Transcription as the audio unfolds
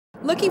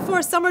Looking for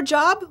a summer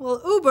job? Well,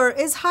 Uber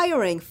is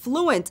hiring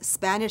fluent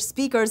Spanish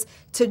speakers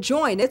to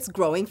join its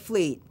growing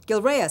fleet.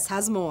 Gil Reyes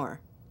has more.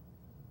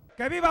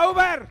 ¡Que viva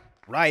Uber!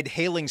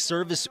 Ride-hailing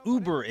service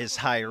Uber is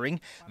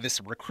hiring.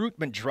 This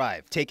recruitment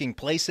drive taking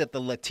place at the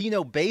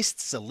Latino-based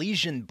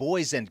Salesian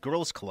Boys and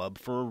Girls Club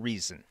for a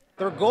reason.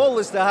 Their goal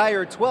is to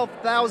hire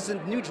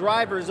 12,000 new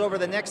drivers over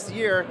the next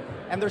year,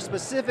 and they're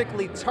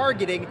specifically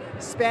targeting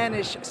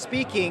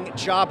Spanish-speaking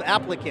job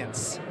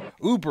applicants.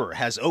 Uber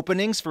has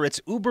openings for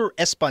its Uber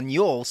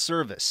Espanol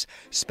service.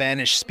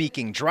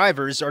 Spanish-speaking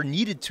drivers are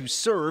needed to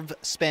serve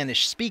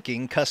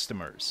Spanish-speaking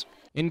customers.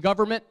 In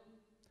government,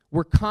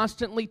 we're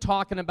constantly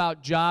talking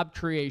about job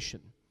creation.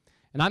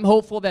 And I'm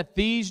hopeful that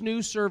these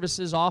new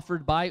services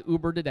offered by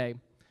Uber today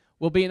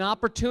will be an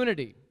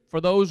opportunity for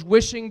those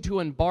wishing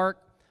to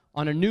embark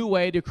on a new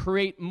way to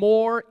create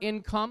more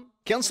income.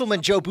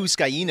 Councilman Joe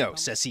Buscaino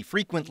says he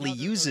frequently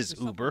uses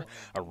Uber,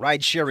 a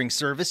ride-sharing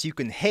service you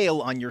can hail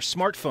on your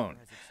smartphone.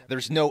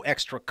 There's no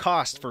extra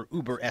cost for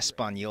Uber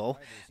Espanol.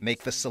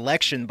 Make the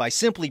selection by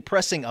simply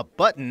pressing a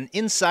button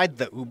inside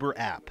the Uber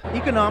app.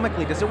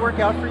 Economically, does it work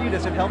out for you?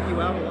 Does it help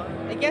you out a lot?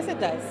 I guess it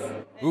does.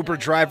 Uber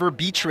driver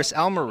Beatrice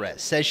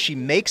Alvarez says she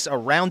makes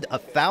around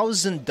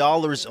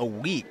 $1,000 a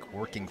week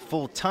working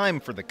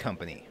full-time for the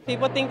company.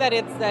 People think that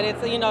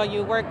it's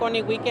you work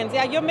only weekends.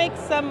 Yeah, you'll make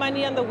some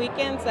money on the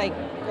weekends, like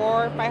 $400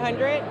 or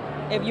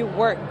 $500 if you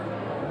work,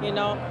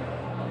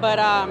 But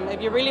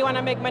if you really want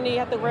to make money, you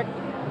have to work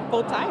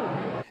full-time.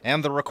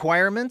 And the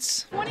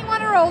requirements?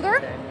 21 or older.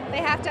 They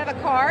have to have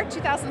a car,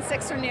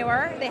 2006 or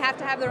newer. They have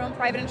to have their own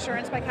private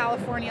insurance by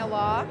California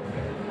law.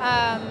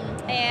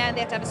 And they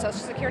have to have a social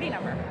security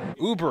number.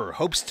 Uber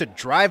hopes to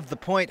drive the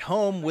point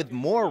home with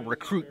more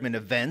recruitment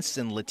events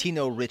in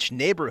Latino-rich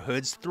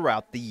neighborhoods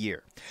throughout the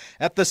year.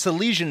 At the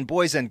Salesian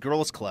Boys and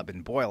Girls Club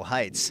in Boyle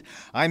Heights,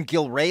 I'm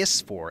Gil Reyes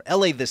for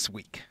LA This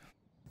Week.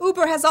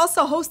 Uber has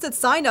also hosted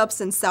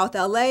sign-ups in South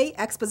LA,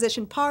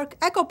 Exposition Park,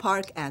 Echo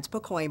Park, and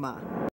Pacoima.